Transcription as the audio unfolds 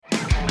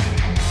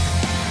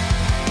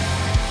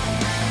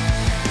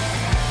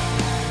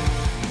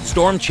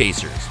Storm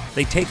chasers,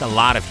 they take a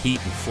lot of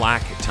heat and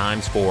flack at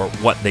times for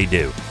what they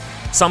do.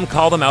 Some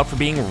call them out for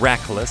being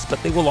reckless, but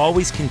they will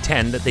always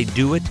contend that they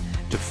do it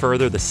to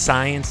further the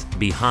science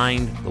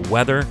behind the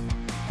weather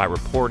by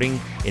reporting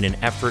in an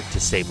effort to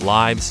save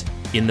lives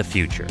in the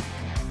future.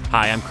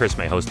 Hi, I'm Chris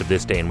May, host of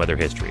This Day in Weather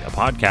History, a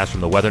podcast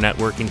from the Weather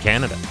Network in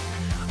Canada.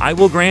 I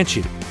will grant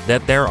you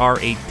that there are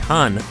a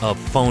ton of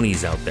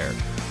phonies out there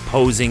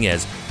posing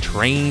as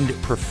trained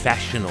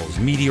professionals,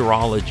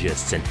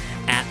 meteorologists, and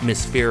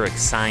atmospheric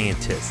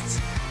scientists.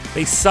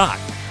 They suck,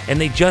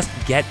 and they just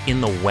get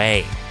in the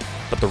way.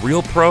 But the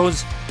real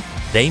pros,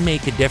 they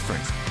make a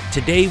difference.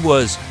 Today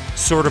was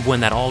sort of when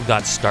that all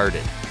got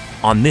started,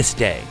 on this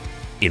day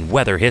in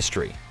weather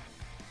history.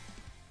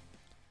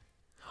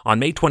 On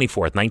May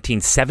 24th,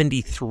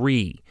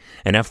 1973,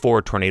 an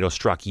F4 tornado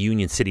struck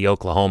Union City,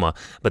 Oklahoma,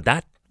 but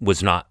that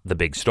was not the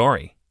big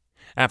story.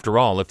 After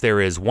all, if there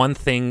is one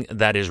thing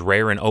that is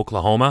rare in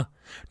Oklahoma,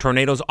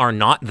 tornadoes are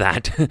not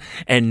that,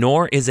 and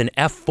nor is an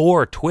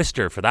F4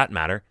 twister for that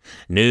matter.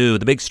 No,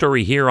 the big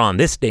story here on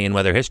This Day in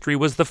Weather History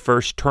was the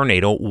first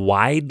tornado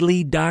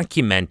widely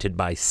documented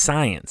by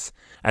science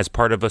as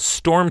part of a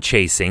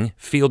storm-chasing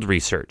field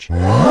research. You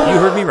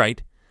heard me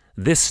right.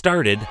 This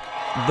started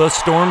the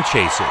storm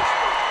chasers.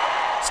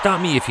 Stop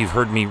me if you've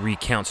heard me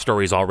recount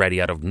stories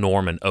already out of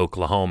Norman,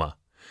 Oklahoma.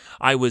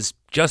 I was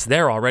just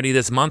there already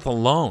this month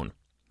alone.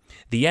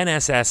 The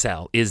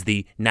NSSL is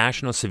the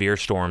National Severe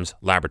Storms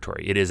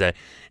Laboratory. It is a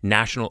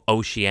National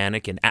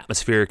Oceanic and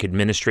Atmospheric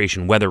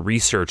Administration Weather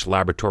Research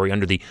Laboratory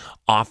under the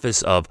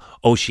Office of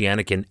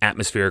Oceanic and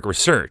Atmospheric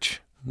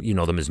Research. You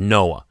know them as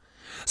NOAA.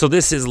 So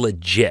this is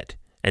legit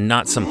and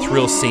not some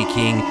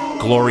thrill-seeking,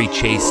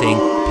 glory-chasing,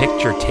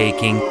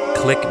 picture-taking,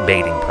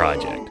 clickbaiting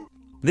project.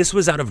 This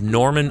was out of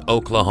Norman,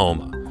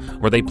 Oklahoma,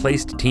 where they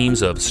placed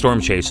teams of storm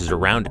chasers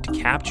around it to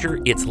capture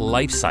its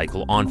life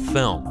cycle on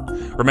film.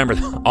 Remember,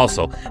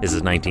 also, this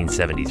is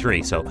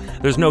 1973, so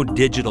there's no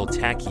digital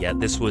tech yet.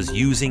 This was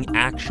using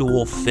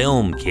actual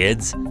film,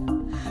 kids.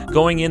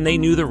 Going in, they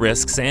knew the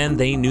risks and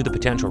they knew the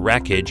potential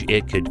wreckage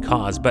it could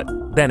cause, but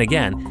then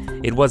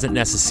again, it wasn't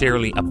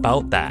necessarily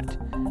about that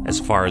as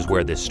far as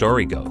where this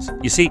story goes.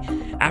 You see,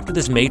 after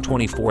this May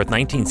 24th,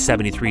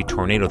 1973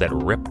 tornado that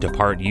ripped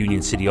apart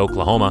Union City,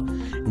 Oklahoma,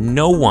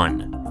 no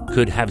one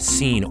could have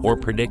seen or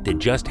predicted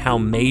just how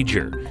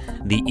major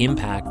the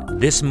impact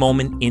this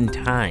moment in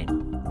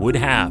time would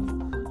have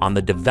on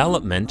the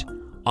development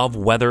of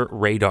weather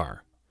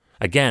radar.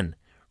 Again,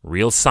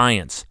 real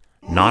science,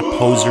 not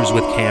posers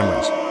with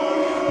cameras.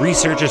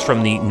 Researchers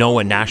from the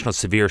NOAA National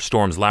Severe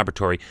Storms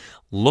Laboratory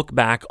look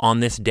back on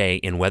this day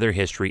in weather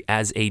history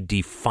as a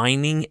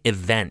defining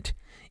event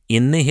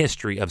in the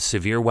history of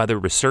severe weather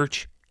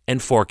research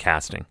and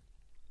forecasting.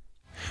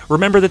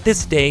 Remember that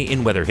this day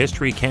in weather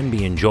history can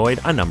be enjoyed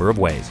a number of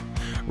ways.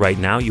 Right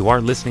now, you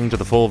are listening to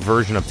the full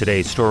version of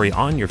today's story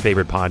on your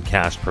favorite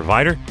podcast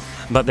provider,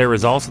 but there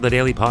is also the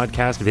daily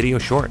podcast video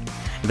short.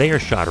 They are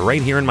shot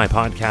right here in my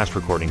podcast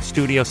recording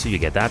studio, so you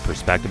get that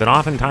perspective, and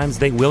oftentimes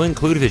they will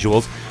include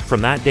visuals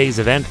from that day's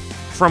event,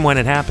 from when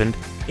it happened,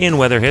 in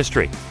weather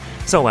history.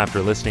 So after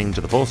listening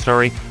to the full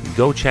story,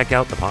 go check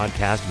out the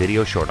podcast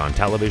video short on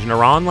television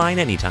or online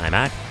anytime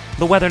at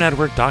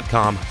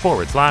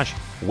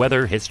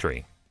theweathernetwork.com/weather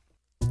history.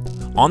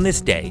 On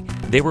this day,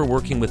 they were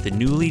working with the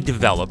newly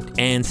developed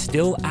and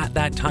still at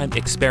that time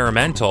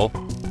experimental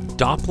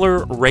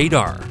Doppler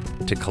radar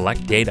to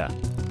collect data.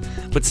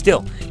 But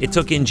still, it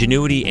took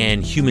ingenuity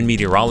and human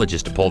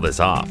meteorologists to pull this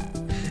off.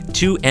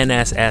 Two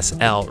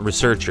NSSL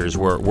researchers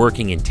were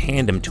working in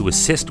tandem to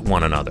assist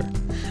one another.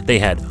 They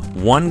had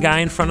one guy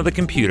in front of the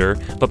computer,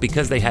 but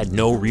because they had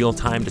no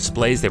real-time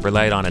displays, they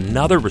relied on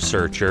another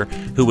researcher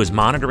who was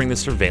monitoring the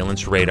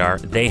surveillance radar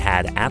they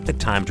had at the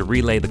time to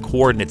relay the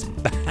coordinates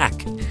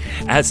back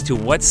as to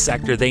what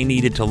sector they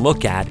needed to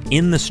look at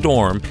in the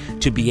storm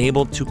to be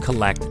able to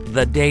collect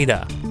the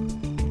data.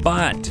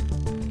 But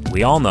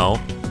we all know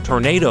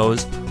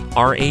tornadoes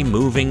are a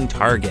moving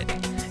target,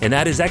 and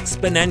that is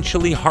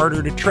exponentially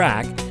harder to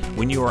track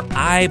when you are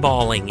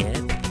eyeballing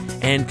it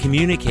and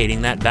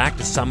communicating that back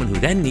to someone who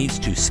then needs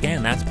to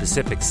scan that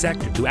specific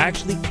sector to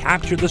actually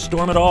capture the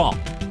storm at all.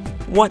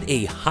 What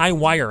a high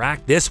wire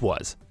act this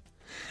was.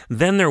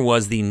 Then there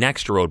was the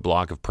next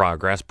roadblock of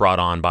progress brought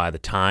on by the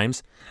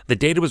times. The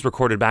data was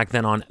recorded back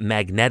then on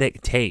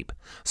magnetic tape,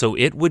 so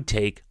it would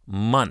take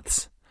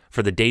months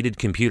for the dated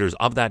computers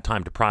of that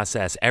time to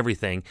process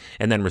everything,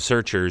 and then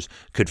researchers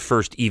could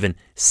first even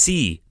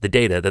see the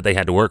data that they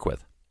had to work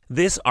with.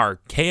 This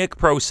archaic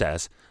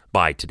process,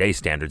 by today's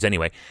standards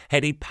anyway,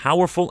 had a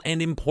powerful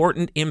and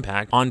important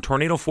impact on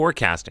tornado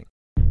forecasting.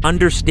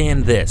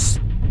 Understand this.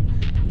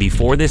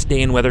 Before this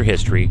day in weather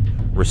history,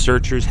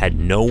 researchers had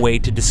no way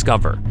to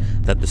discover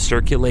that the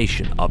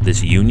circulation of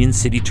this Union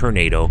City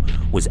tornado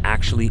was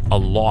actually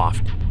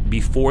aloft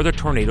before the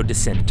tornado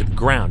descended to the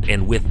ground,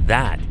 and with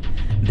that,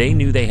 they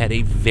knew they had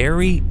a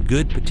very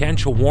good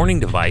potential warning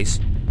device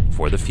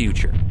for the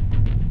future.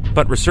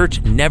 But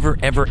research never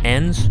ever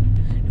ends,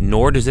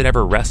 nor does it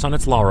ever rest on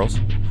its laurels.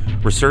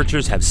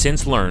 Researchers have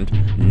since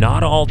learned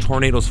not all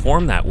tornadoes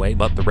form that way,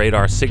 but the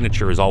radar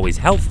signature is always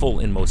helpful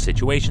in most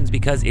situations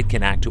because it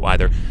can act to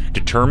either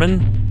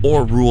determine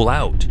or rule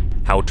out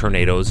how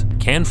tornadoes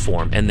can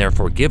form and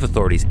therefore give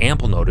authorities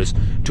ample notice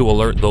to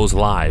alert those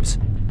lives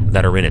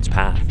that are in its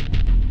path.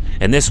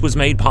 And this was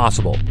made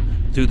possible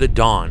through the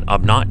dawn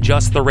of not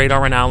just the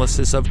radar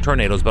analysis of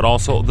tornadoes, but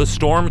also the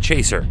storm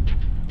chaser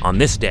on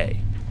this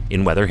day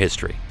in weather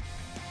history.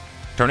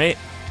 Tornado.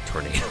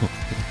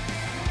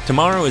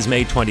 Tomorrow is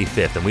May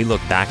 25th, and we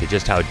look back at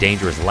just how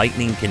dangerous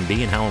lightning can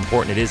be and how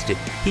important it is to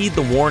heed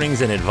the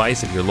warnings and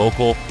advice of your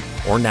local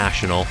or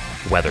national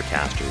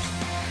weathercasters.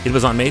 It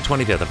was on May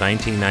 25th of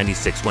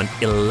 1996 when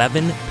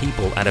 11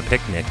 people at a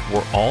picnic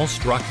were all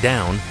struck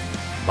down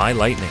by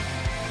lightning.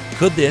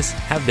 Could this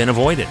have been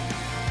avoided?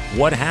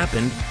 What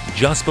happened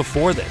just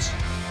before this?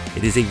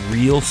 It is a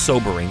real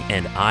sobering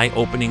and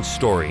eye-opening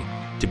story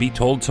to be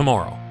told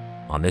tomorrow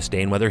on This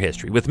Day in Weather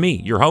History with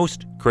me, your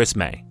host, Chris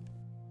May.